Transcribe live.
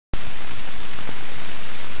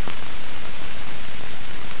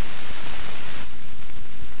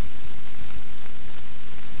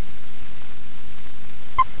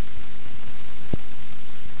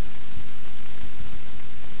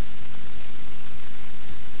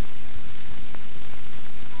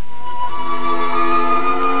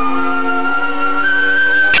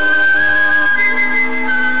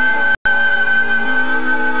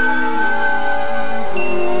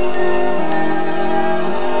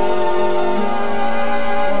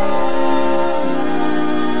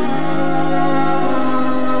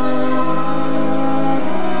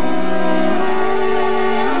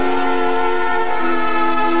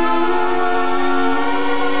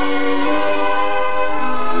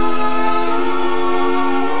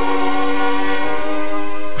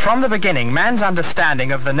From the beginning, man's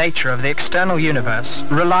understanding of the nature of the external universe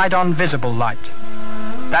relied on visible light,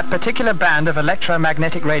 that particular band of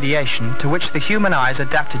electromagnetic radiation to which the human eye is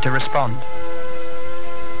adapted to respond.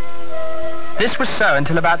 This was so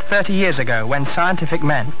until about 30 years ago, when scientific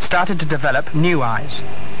men started to develop new eyes,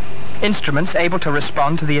 instruments able to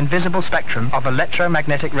respond to the invisible spectrum of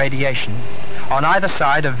electromagnetic radiation on either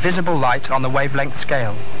side of visible light on the wavelength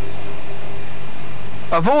scale.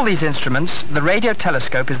 Of all these instruments, the radio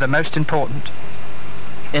telescope is the most important.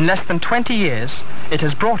 In less than 20 years, it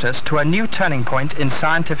has brought us to a new turning point in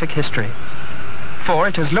scientific history, for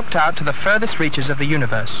it has looked out to the furthest reaches of the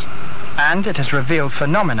universe, and it has revealed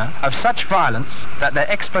phenomena of such violence that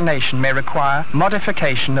their explanation may require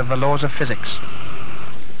modification of the laws of physics.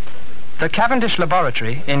 The Cavendish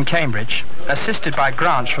laboratory in Cambridge, assisted by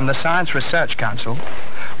grants from the Science Research Council,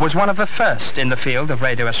 was one of the first in the field of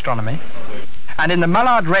radio astronomy, and in the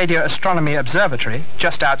Mullard Radio Astronomy Observatory,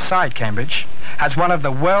 just outside Cambridge, has one of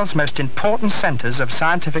the world's most important centres of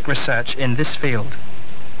scientific research in this field.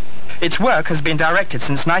 Its work has been directed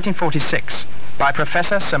since 1946 by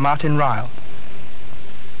Professor Sir Martin Ryle.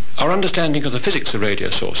 Our understanding of the physics of radio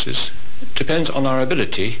sources depends on our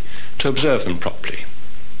ability to observe them properly.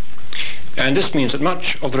 And this means that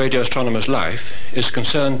much of the radio astronomer's life is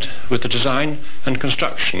concerned with the design and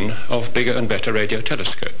construction of bigger and better radio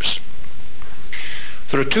telescopes.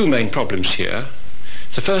 There are two main problems here.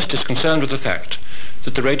 The first is concerned with the fact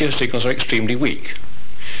that the radio signals are extremely weak.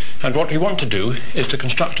 And what we want to do is to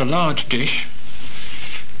construct a large dish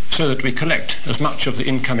so that we collect as much of the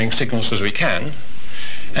incoming signals as we can,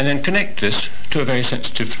 and then connect this to a very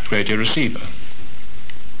sensitive radio receiver.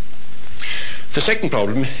 The second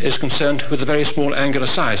problem is concerned with the very small angular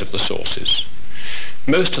size of the sources.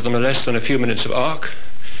 Most of them are less than a few minutes of arc,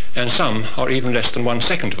 and some are even less than 1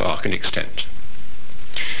 second of arc in extent.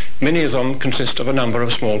 Many of them consist of a number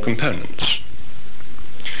of small components.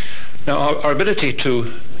 Now, our ability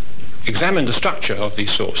to examine the structure of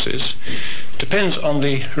these sources depends on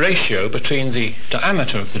the ratio between the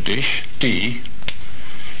diameter of the dish, d,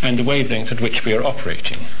 and the wavelength at which we are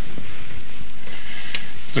operating.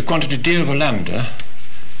 The quantity d over lambda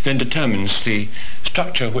then determines the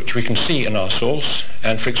structure which we can see in our source,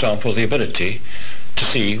 and, for example, the ability to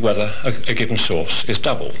see whether a given source is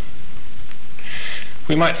double.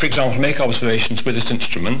 We might, for example, make observations with this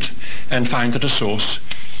instrument and find that a source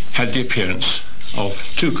had the appearance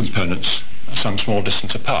of two components some small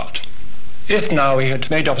distance apart. If now we had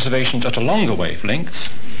made observations at a longer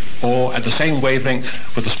wavelength, or at the same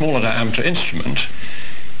wavelength with a smaller diameter instrument,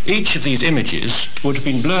 each of these images would have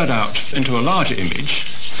been blurred out into a larger image,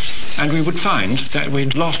 and we would find that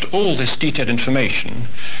we'd lost all this detailed information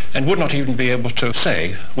and would not even be able to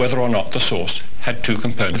say whether or not the source had two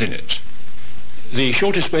components in it. The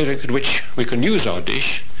shortest wavelength at which we can use our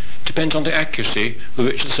dish depends on the accuracy with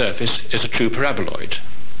which the surface is a true paraboloid.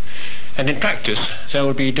 And in practice, there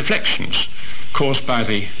will be deflections caused by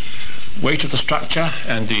the weight of the structure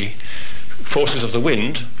and the forces of the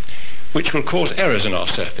wind, which will cause errors in our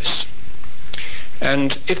surface.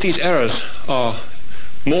 And if these errors are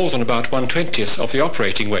more than about 1/20th of the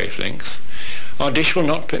operating wavelength, our dish will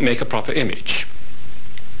not make a proper image.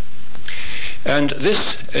 And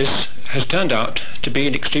this has turned out to be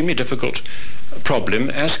an extremely difficult problem,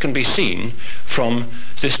 as can be seen from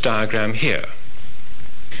this diagram here.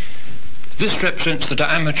 This represents the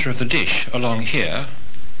diameter of the dish along here,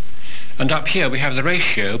 and up here we have the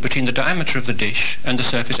ratio between the diameter of the dish and the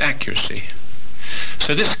surface accuracy.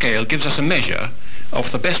 So this scale gives us a measure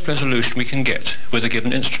of the best resolution we can get with a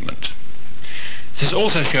given instrument. This is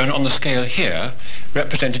also shown on the scale here,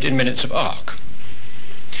 represented in minutes of arc.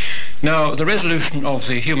 Now, the resolution of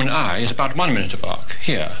the human eye is about 1 minute of arc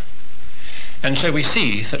here. And so we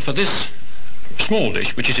see that for this small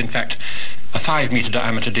dish, which is in fact a 5-meter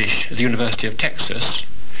diameter dish at the University of Texas,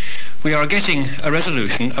 we are getting a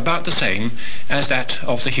resolution about the same as that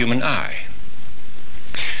of the human eye.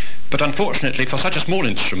 But unfortunately, for such a small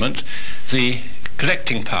instrument, the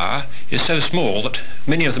collecting power is so small that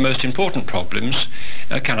many of the most important problems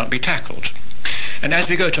cannot be tackled. And as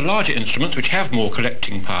we go to larger instruments which have more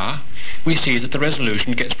collecting power, we see that the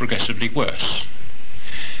resolution gets progressively worse.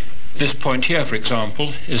 This point here, for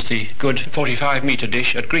example, is the good 45-meter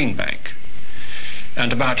dish at Greenbank.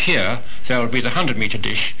 And about here, there will be the 100-meter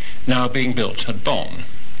dish now being built at Bonn.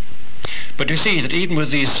 But you see that even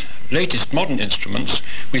with these latest modern instruments,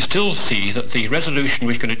 we still see that the resolution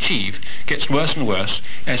we can achieve gets worse and worse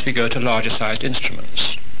as we go to larger-sized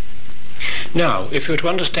instruments. Now, if we were to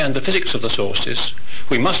understand the physics of the sources,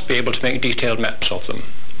 we must be able to make detailed maps of them.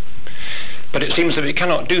 But it seems that we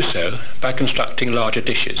cannot do so by constructing larger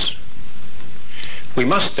dishes. We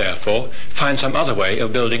must, therefore, find some other way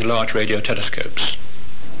of building large radio telescopes.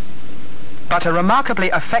 But a remarkably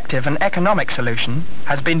effective and economic solution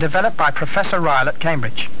has been developed by Professor Ryle at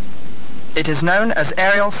Cambridge. It is known as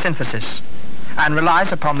aerial synthesis and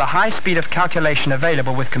relies upon the high speed of calculation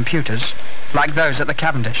available with computers, like those at the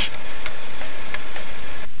Cavendish.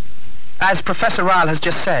 As Professor Ryle has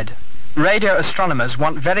just said, radio astronomers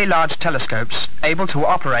want very large telescopes able to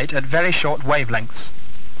operate at very short wavelengths.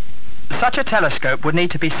 Such a telescope would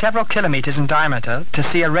need to be several kilometers in diameter to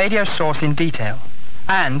see a radio source in detail,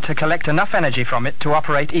 and to collect enough energy from it to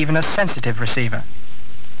operate even a sensitive receiver.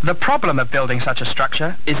 The problem of building such a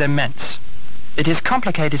structure is immense. It is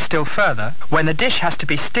complicated still further when the dish has to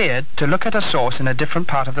be steered to look at a source in a different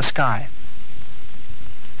part of the sky.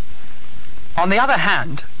 On the other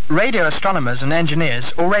hand, radio astronomers and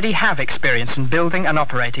engineers already have experience in building and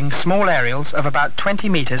operating small aerials of about 20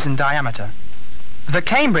 meters in diameter. The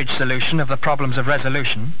Cambridge solution of the problems of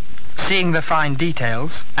resolution, seeing the fine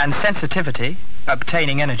details, and sensitivity,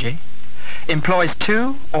 obtaining energy, employs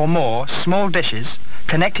 2 or more small dishes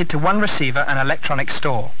connected to one receiver and electronic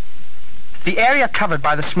store. The area covered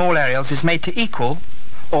by the small aerials is made to equal,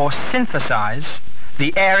 or synthesize,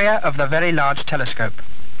 the area of the very large telescope.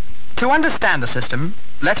 To understand the system,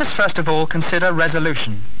 let us first of all consider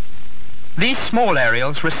resolution. These small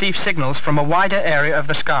aerials receive signals from a wider area of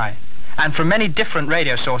the sky, and from many different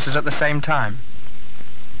radio sources at the same time.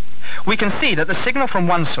 We can see that the signal from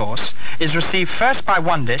one source is received first by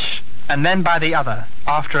one dish and then by the other,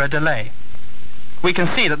 after a delay. We can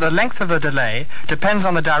see that the length of the delay depends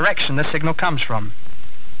on the direction the signal comes from.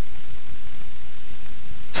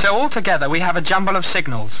 So altogether we have a jumble of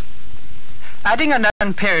signals. Adding a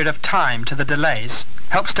known period of time to the delays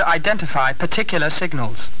helps to identify particular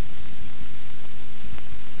signals.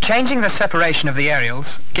 Changing the separation of the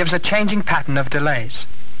aerials gives a changing pattern of delays.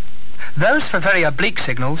 Those for very oblique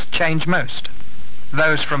signals change most.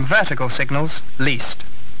 Those from vertical signals least.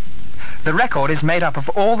 The record is made up of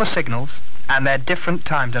all the signals and their different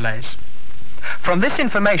time delays. From this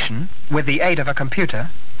information, with the aid of a computer,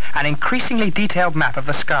 an increasingly detailed map of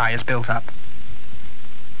the sky is built up.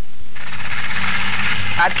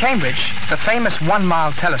 At Cambridge, the famous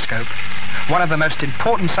 1-mile telescope, one of the most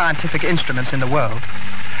important scientific instruments in the world,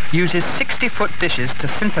 uses 60-foot dishes to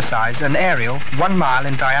synthesize an aerial 1 mile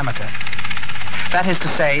in diameter. That is to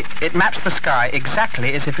say, it maps the sky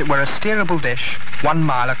exactly as if it were a steerable dish 1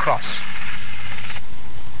 mile across.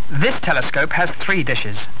 This telescope has 3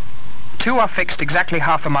 dishes. 2 are fixed exactly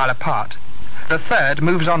half a mile apart. The third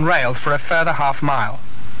moves on rails for a further half mile.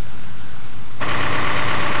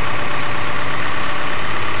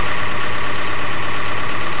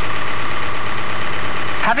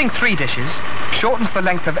 Having 3 dishes shortens the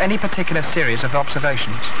length of any particular series of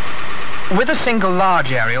observations. With a single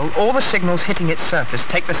large aerial, all the signals hitting its surface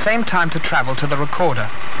take the same time to travel to the recorder.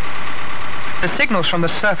 The signals from the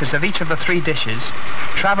surface of each of the 3 dishes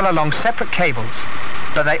travel along separate cables,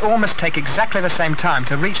 but they all must take exactly the same time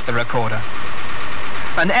to reach the recorder.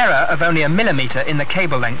 An error of only a millimeter in the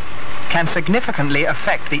cable length can significantly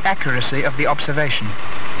affect the accuracy of the observation.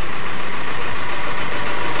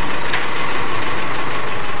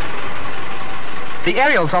 The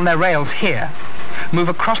aerials on their rails here move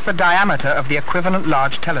across the diameter of the equivalent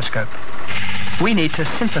large telescope. We need to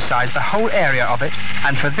synthesize the whole area of it,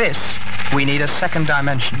 and for this, we need a second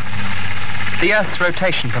dimension. The Earth's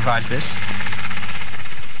rotation provides this.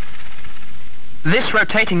 This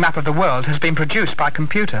rotating map of the world has been produced by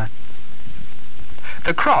computer.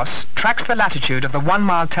 The cross tracks the latitude of the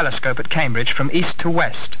 1-mile telescope at Cambridge from east to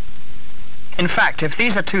west. In fact, if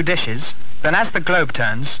these are 2 dishes, then as the globe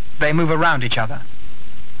turns, they move around each other.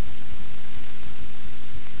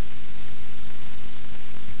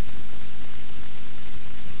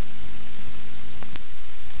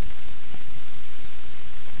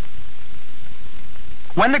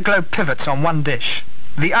 When the globe pivots on one dish,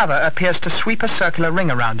 the other appears to sweep a circular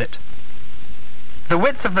ring around it. The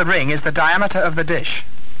width of the ring is the diameter of the dish,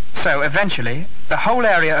 so eventually the whole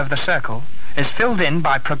area of the circle is filled in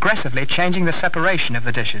by progressively changing the separation of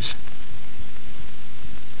the dishes.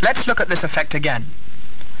 Let's look at this effect again.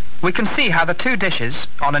 We can see how the 2 dishes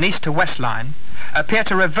on an east to west line appear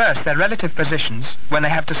to reverse their relative positions when they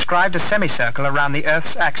have described a semicircle around the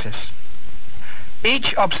Earth's axis.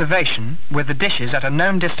 Each observation, with the dishes at a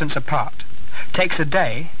known distance apart, takes a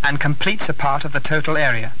day and completes a part of the total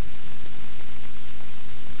area.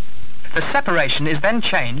 The separation is then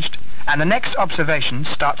changed, and the next observation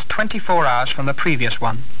starts 24 hours from the previous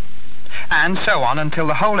one, and so on until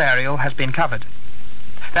the whole aerial has been covered.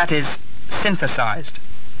 That is, synthesized.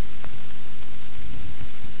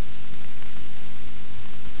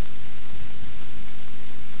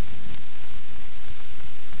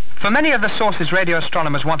 For many of the sources radio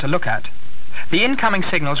astronomers want to look at, the incoming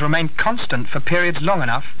signals remain constant for periods long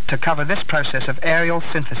enough to cover this process of aerial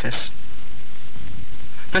synthesis.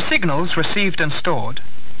 The signals received and stored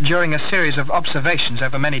during a series of observations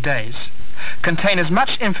over many days contain as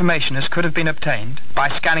much information as could have been obtained by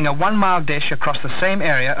scanning a 1-mile dish across the same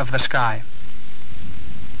area of the sky.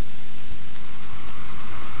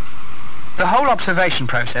 The whole observation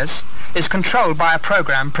process is controlled by a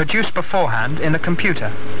program produced beforehand in the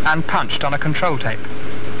computer and punched on a control tape.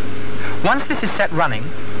 Once this is set running,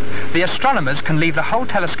 the astronomers can leave the whole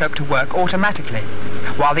telescope to work automatically,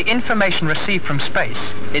 while the information received from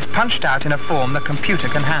space is punched out in a form the computer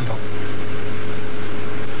can handle.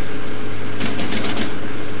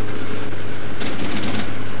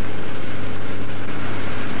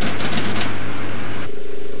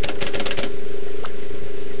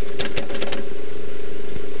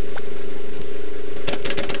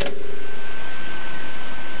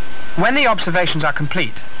 When the observations are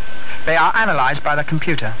complete, they are analyzed by the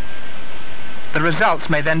computer. The results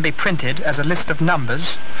may then be printed as a list of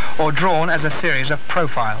numbers or drawn as a series of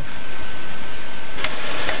profiles.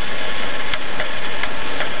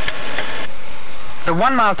 The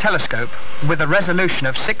 1-mile telescope, with a resolution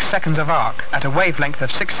of 6 seconds of arc at a wavelength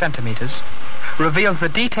of 6 centimeters, reveals the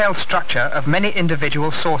detailed structure of many individual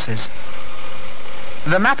sources.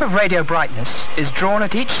 The map of radio brightness is drawn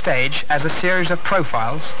at each stage as a series of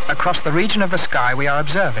profiles across the region of the sky we are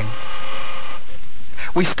observing.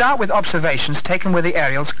 We start with observations taken with the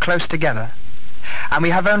aerials close together, and we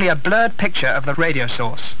have only a blurred picture of the radio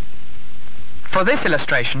source. For this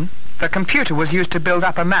illustration, the computer was used to build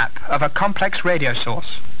up a map of a complex radio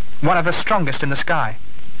source, one of the strongest in the sky.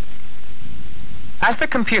 As the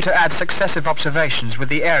computer adds successive observations with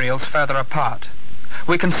the aerials further apart,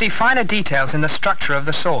 we can see finer details in the structure of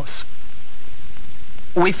the source.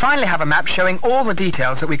 We finally have a map showing all the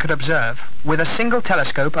details that we could observe with a single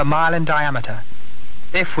telescope a mile in diameter,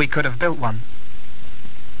 if we could have built one.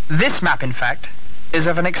 This map, in fact, is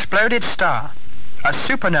of an exploded star, a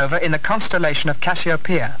supernova in the constellation of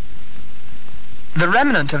Cassiopeia. The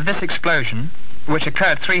remnant of this explosion, which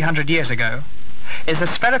occurred 300 years ago, is a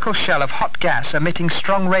spherical shell of hot gas emitting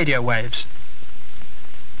strong radio waves.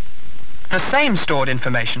 The same stored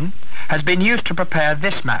information has been used to prepare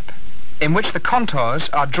this map, in which the contours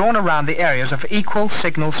are drawn around the areas of equal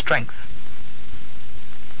signal strength.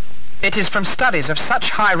 It is from studies of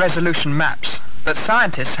such high-resolution maps that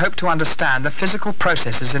scientists hope to understand the physical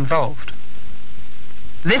processes involved.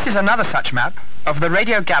 This is another such map of the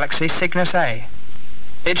radio galaxy Cygnus A.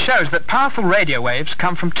 It shows that powerful radio waves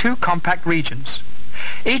come from 2 compact regions,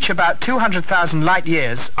 each about 200,000 light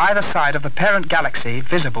years either side of the parent galaxy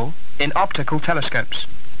visible in optical telescopes.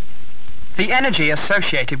 The energy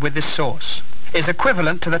associated with this source is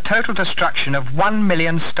equivalent to the total destruction of 1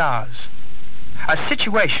 million stars, a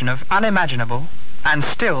situation of unimaginable and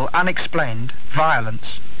still unexplained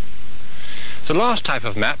violence. The last type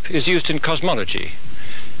of map is used in cosmology,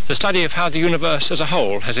 the study of how the universe as a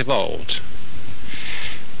whole has evolved.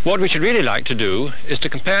 What we should really like to do is to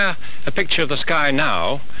compare a picture of the sky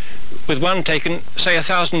now with one taken, say,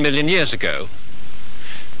 1,000 million years ago.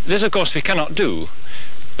 This, of course, we cannot do,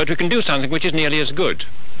 but we can do something which is nearly as good.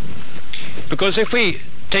 Because if we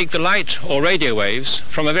take the light or radio waves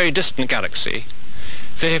from a very distant galaxy,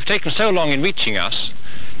 they have taken so long in reaching us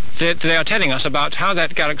that they are telling us about how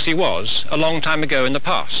that galaxy was a long time ago in the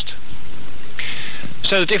past.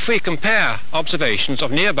 So that if we compare observations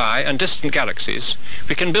of nearby and distant galaxies,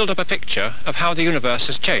 we can build up a picture of how the universe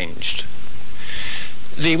has changed.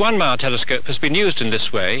 The 1-mile telescope has been used in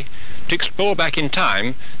this way to explore back in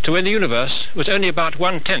time to when the universe was only about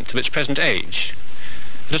 1/10 of its present age,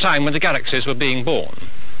 at a time when the galaxies were being born.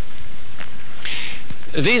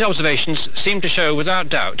 These observations seem to show without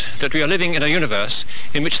doubt that we are living in a universe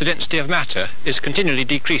in which the density of matter is continually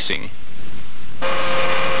decreasing.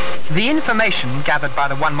 The information gathered by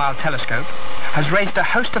the 1-mile telescope has raised a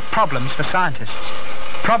host of problems for scientists,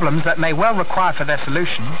 problems that may well require for their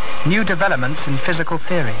solution new developments in physical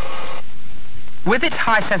theory. With its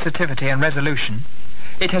high sensitivity and resolution,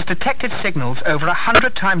 it has detected signals over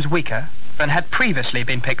 100 times weaker than had previously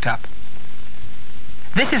been picked up.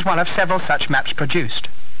 This is one of several such maps produced.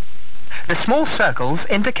 The small circles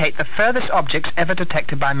indicate the furthest objects ever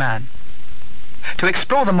detected by man. To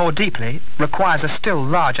explore them more deeply requires a still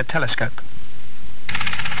larger telescope.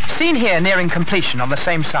 Seen here nearing completion on the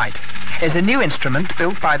same site is a new instrument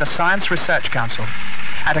built by the Science Research Council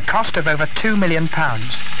at a cost of over £2 million.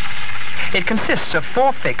 It consists of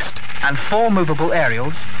 4 fixed and 4 movable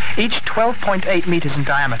aerials, each 12.8 meters in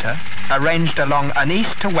diameter, arranged along an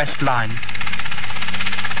east to west line.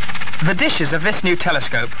 The dishes of this new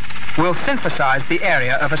telescope will synthesize the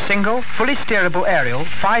area of a single, fully steerable aerial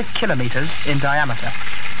 5 kilometers in diameter,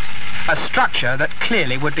 a structure that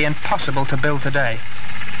clearly would be impossible to build today.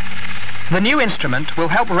 The new instrument will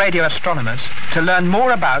help radio astronomers to learn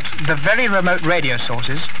more about the very remote radio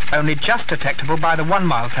sources only just detectable by the 1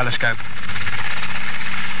 mile telescope.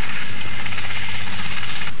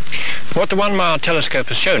 What the 1 mile telescope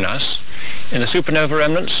has shown us in the supernova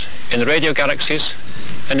remnants, in the radio galaxies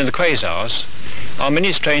and in the quasars are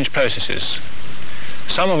many strange processes,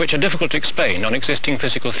 some of which are difficult to explain on existing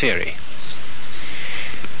physical theory.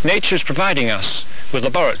 Nature is providing us with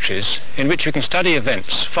laboratories in which we can study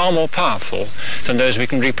events far more powerful than those we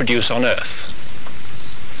can reproduce on Earth.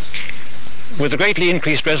 With the greatly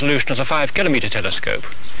increased resolution of the 5 kilometer telescope,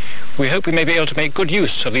 we hope we may be able to make good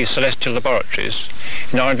use of these celestial laboratories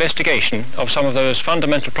in our investigation of some of those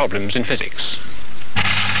fundamental problems in physics.